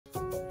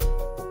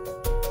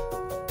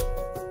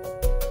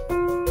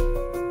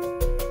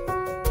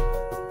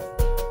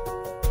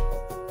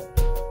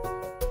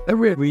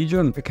Every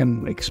region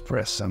can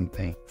express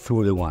something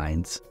through the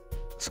wines.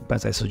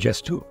 Sometimes I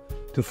suggest to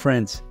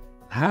friends,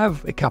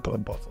 have a couple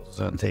of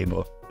bottles on the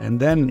table, and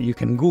then you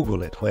can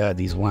Google it, where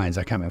these wines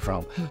are coming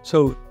from.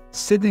 So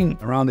sitting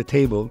around the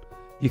table,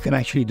 you can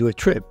actually do a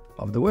trip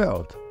of the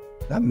world.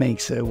 That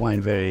makes a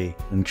wine very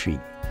intriguing.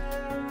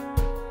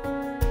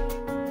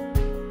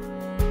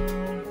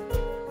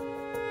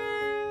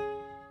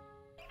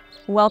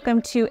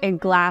 Welcome to A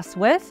Glass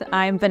With.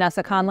 I'm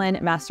Vanessa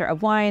Conlin, Master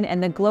of Wine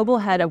and the Global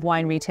Head of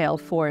Wine Retail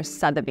for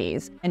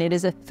Sotheby's. And it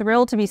is a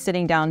thrill to be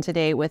sitting down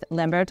today with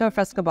Lamberto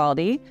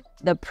Frescobaldi,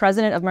 the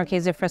President of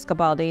Marchese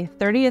Frescobaldi,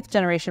 30th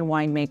generation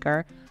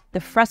winemaker. The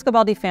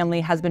Frescobaldi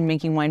family has been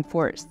making wine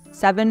for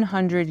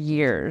 700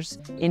 years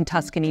in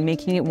Tuscany,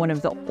 making it one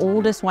of the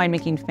oldest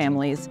winemaking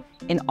families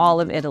in all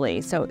of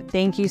Italy. So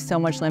thank you so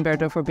much,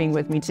 Lamberto, for being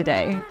with me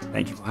today.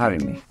 Thank you for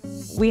having me.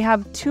 We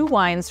have 2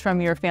 wines from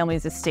your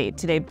family's estate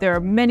today. There are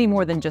many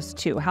more than just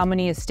 2. How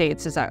many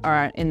estates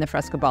are in the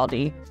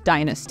Frescobaldi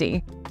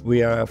dynasty?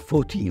 We are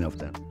 14 of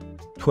them.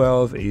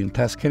 12 in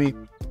Tuscany,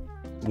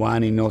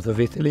 1 in north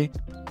of Italy,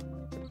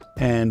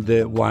 and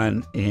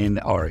 1 in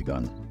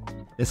Oregon.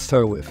 Let's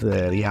start with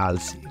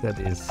Rialzi. That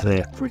is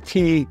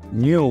pretty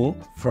new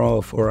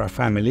for our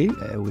family.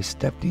 We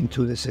stepped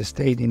into this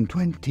estate in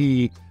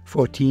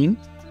 2014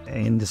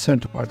 in the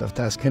central part of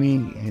Tuscany,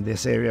 in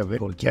this area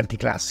called Chianti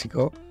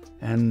Classico.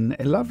 And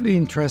a lovely,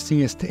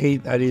 interesting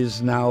estate that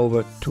is now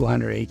over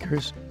 200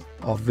 acres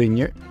of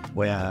vineyard,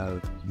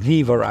 where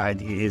the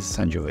variety is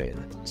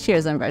Sangiovese.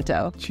 Cheers,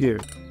 Lamberto.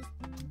 Cheers.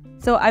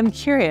 So I'm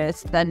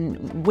curious then,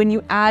 when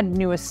you add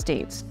new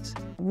estates,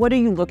 what are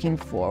you looking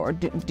for?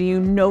 Do you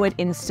know it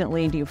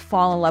instantly? Do you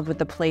fall in love with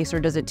the place,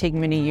 or does it take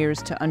many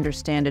years to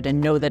understand it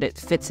and know that it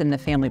fits in the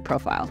family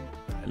profile?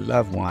 I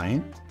love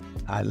wine.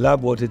 I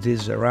love what it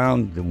is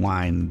around the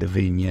wine, the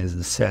vineyards,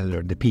 the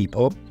cellar, the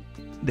people.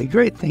 The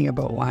great thing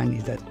about wine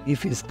is that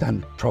if it's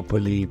done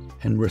properly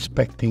and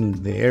respecting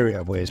the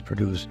area where it's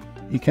produced,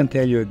 it can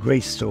tell you a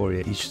great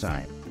story each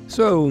time.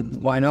 So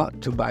why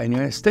not to buy a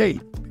new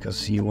estate?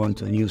 Because you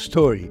want a new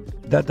story.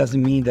 That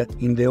doesn't mean that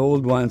in the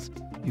old ones,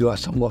 you are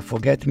somewhat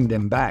forgetting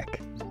them back.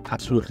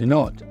 Absolutely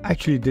not.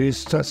 Actually, there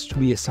starts to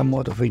be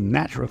somewhat of a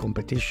natural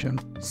competition.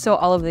 So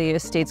all of the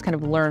estates kind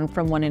of learn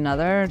from one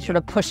another, sort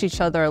of push each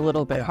other a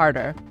little bit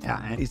harder.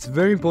 Yeah, and it's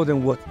very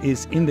important what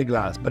is in the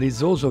glass, but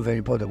it's also very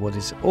important what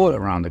is all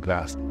around the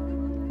glass.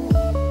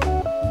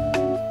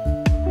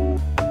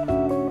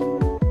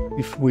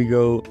 If we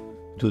go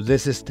to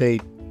this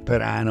estate,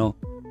 Perano,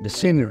 the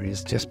scenery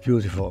is just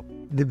beautiful.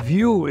 The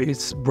view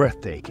is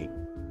breathtaking.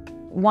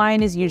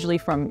 Wine is usually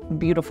from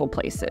beautiful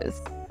places,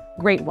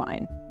 great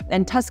wine.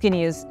 And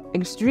Tuscany is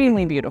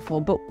extremely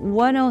beautiful, but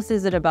what else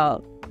is it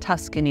about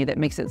Tuscany that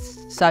makes it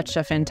such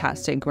a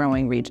fantastic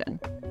growing region?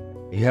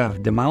 You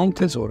have the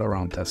mountains all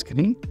around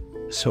Tuscany,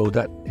 so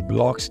that it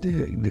blocks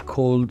the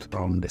cold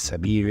from the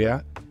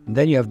Siberia. And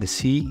then you have the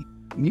sea.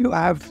 You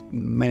have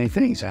many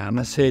things. I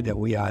must say that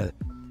we are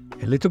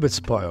a little bit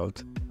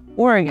spoiled.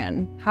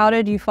 Oregon, how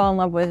did you fall in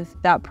love with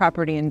that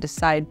property and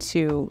decide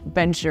to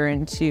venture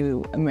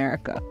into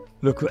America?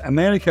 Look,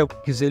 America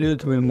gives a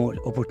little bit more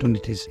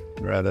opportunities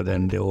rather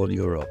than the whole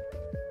Europe.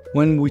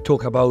 When we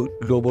talk about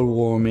global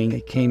warming,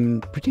 it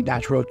came pretty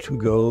natural to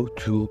go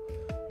to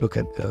look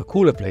at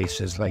cooler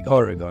places like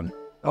Oregon.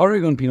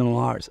 Oregon Pinot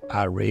Noirs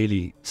are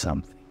really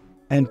something.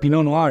 And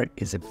Pinot Noir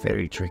is a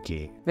very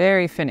tricky.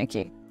 Very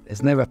finicky.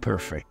 It's never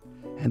perfect.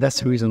 And that's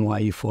the reason why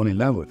you fall in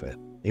love with it.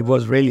 It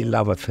was really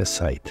love at first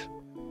sight.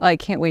 I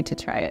can't wait to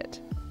try it.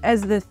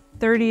 As the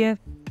 30th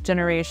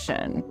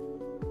generation,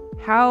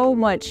 how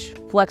much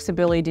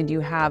flexibility did you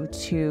have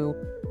to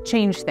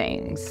change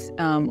things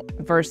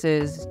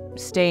versus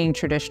staying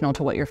traditional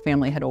to what your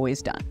family had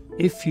always done?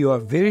 If you are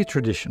very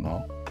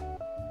traditional,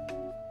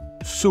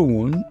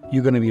 soon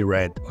you're going to be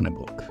read on a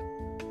book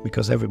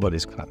because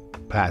everybody's going to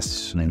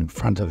pass in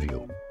front of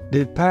you.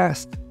 The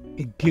past,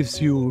 it gives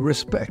you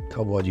respect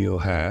of what you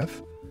have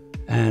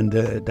and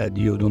that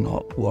you do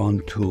not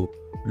want to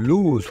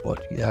lose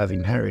what you have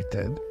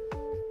inherited,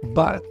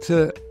 but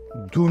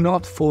do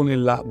not fall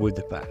in love with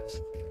the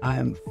past. I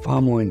am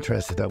far more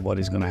interested in what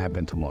is going to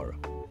happen tomorrow.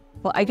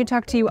 Well, I could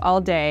talk to you all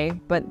day,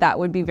 but that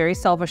would be very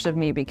selfish of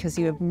me because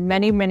you have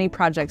many, many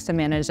projects to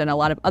manage and a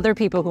lot of other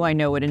people who I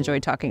know would enjoy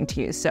talking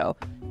to you. So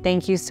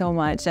thank you so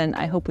much, and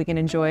I hope we can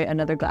enjoy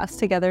another glass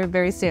together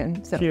very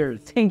soon. So, cheers.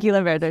 Thank you,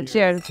 Lamberto.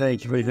 Cheers.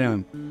 Thank you for your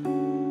time.